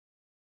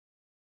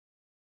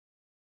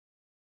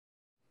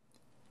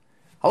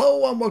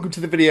Hello and welcome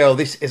to the video.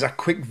 This is a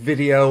quick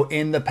video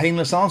in the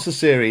Painless Answer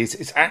series.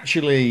 It's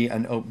actually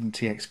an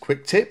OpenTX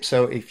quick tip,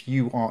 so if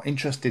you are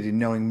interested in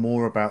knowing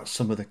more about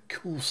some of the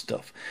cool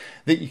stuff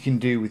that you can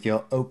do with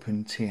your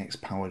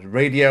OpenTX powered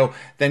radio,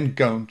 then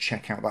go and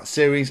check out that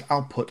series.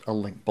 I'll put a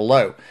link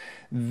below.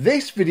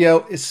 This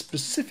video is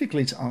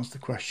specifically to answer the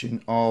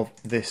question of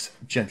this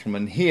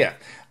gentleman here.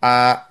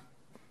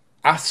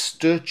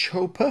 Aster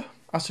Chopper,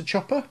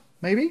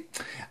 maybe?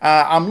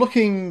 I'm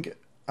looking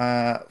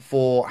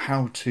for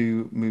how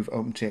to move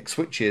OpenTX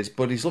switches,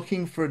 but he's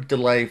looking for a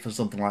delay for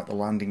something like the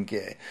landing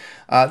gear.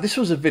 This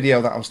was a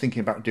video that I was thinking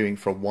about doing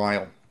for a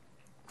while.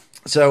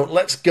 So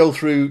let's go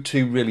through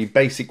two really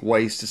basic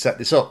ways to set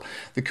this up.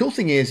 The cool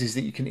thing is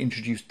that you can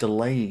introduce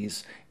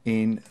delays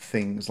in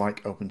things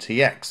like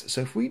OpenTX.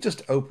 So if we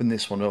just open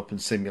this one up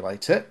and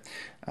simulate it,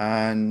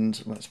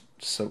 and let's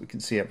so we can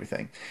see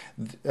everything.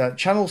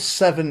 Channel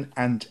 7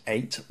 and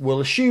 8, we'll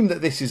assume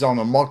that this is on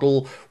a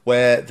model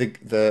where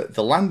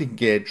the landing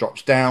gear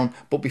drops down,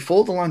 but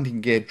before the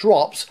landing gear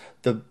drops,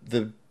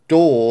 the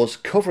doors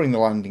covering the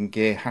landing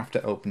gear have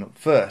to open up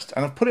first.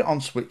 And I've put it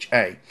on switch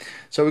A.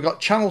 So we've got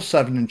channel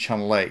 7 and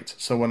channel 8.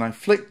 So when I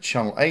flick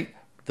channel 8,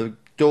 the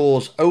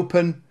doors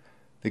open,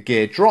 the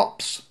gear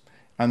drops,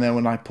 and then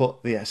when I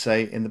put the SA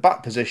in the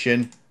back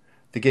position,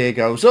 the gear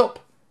goes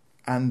up,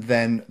 and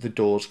then the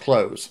doors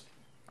close.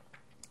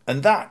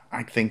 And that,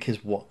 I think,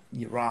 is what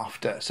you're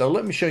after. So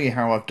let me show you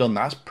how I've done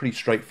that. It's pretty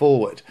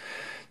straightforward.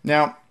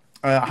 Now,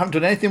 I haven't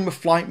done anything with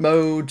flight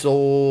modes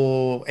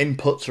or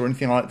inputs or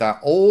anything like that.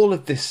 All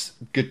of this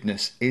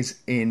goodness is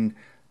in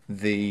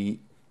the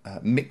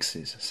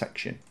mixes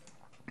section.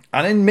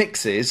 And in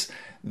mixes,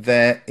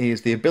 there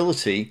is the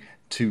ability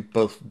to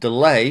both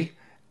delay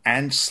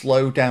and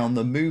slow down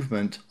the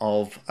movement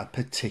of a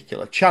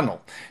particular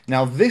channel.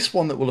 Now this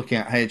one that we're looking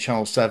at here,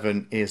 channel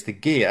 7, is the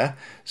gear.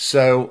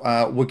 So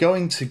we're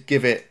going to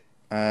give it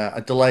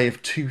a delay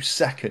of 2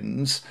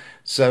 seconds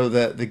so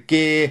that the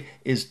gear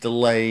is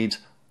delayed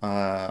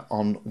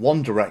on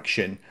one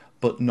direction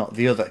but not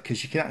the other,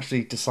 because you can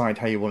actually decide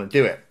how you want to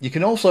do it. You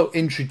can also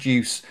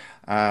introduce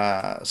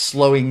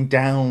slowing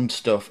down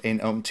stuff in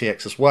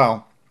OpenTX as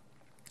well.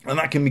 And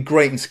that can be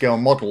great in scale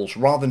models.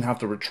 Rather than have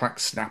the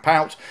retract snap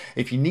out,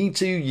 if you need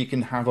to, you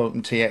can have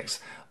OpenTX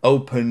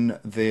open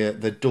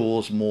the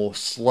doors more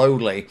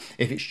slowly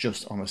if it's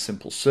just on a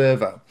simple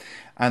servo.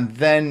 And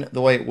then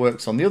the way it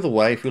works on the other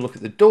way, if we look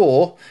at the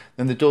door,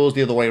 then the door's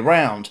the other way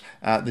around.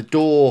 The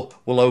door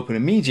will open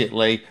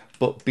immediately,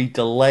 but be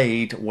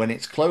delayed when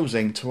it's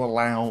closing to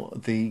allow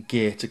the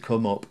gear to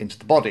come up into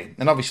the body.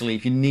 And obviously,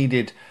 if you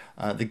needed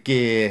the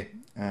gear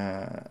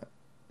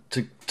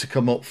to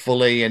come up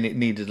fully and it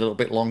needed a little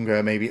bit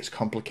longer, maybe it's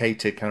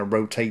complicated kind of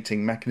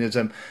rotating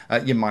mechanism,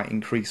 you might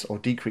increase or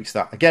decrease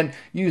that, again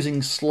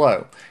using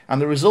slow.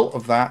 And the result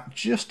of that,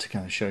 just to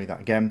kind of show you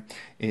that again,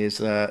 is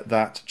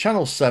that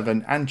channel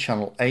 7 and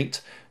channel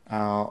 8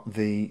 are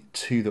the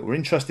two that we're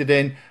interested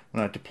in.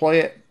 When I deploy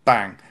it,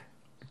 bang,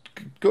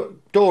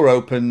 door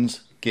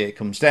opens, gear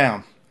comes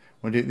down.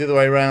 When I do it the other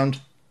way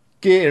around,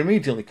 gear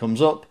immediately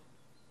comes up,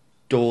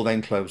 door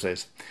then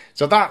closes.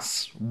 So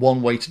that's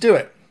one way to do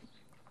it.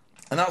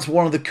 And that's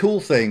one of the cool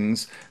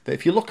things, that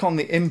if you look on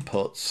the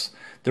inputs,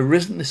 there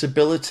isn't this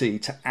ability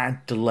to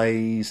add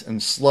delays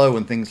and slow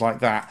and things like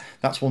that.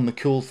 That's one of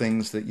the cool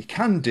things that you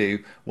can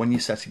do when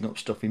you're setting up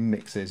stuff in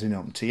mixes in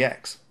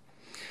OpenTX.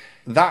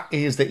 That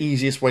is the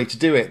easiest way to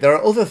do it. There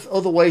are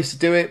other ways to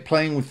do it,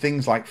 playing with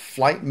things like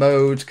flight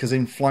modes, because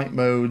in flight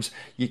modes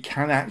you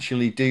can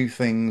actually do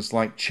things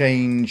like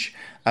change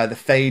the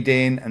fade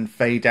in and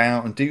fade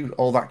out and do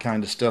all that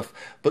kind of stuff.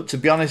 But to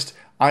be honest,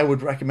 I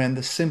would recommend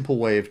the simple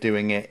way of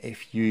doing it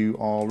if you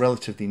are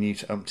relatively new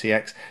to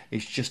OpenTX,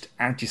 is just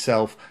add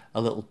yourself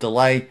a little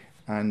delay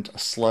and a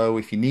slow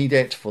if you need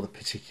it for the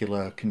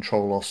particular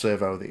control or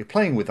servo that you're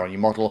playing with on your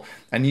model,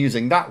 and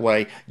using that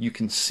way you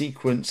can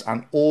sequence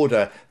and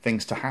order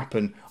things to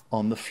happen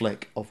on the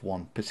flick of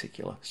one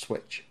particular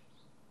switch.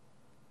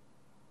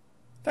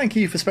 Thank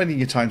you for spending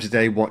your time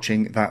today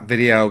watching that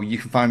video. You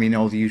can find me in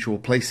all the usual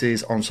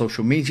places on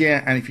social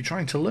media, and if you're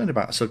trying to learn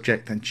about a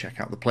subject, then check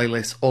out the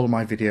playlist. All of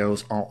my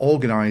videos are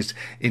organised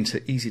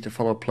into easy to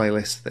follow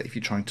playlists that, if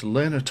you're trying to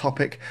learn a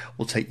topic,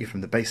 will take you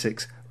from the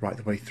basics right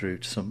the way through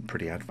to some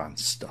pretty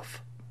advanced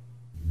stuff.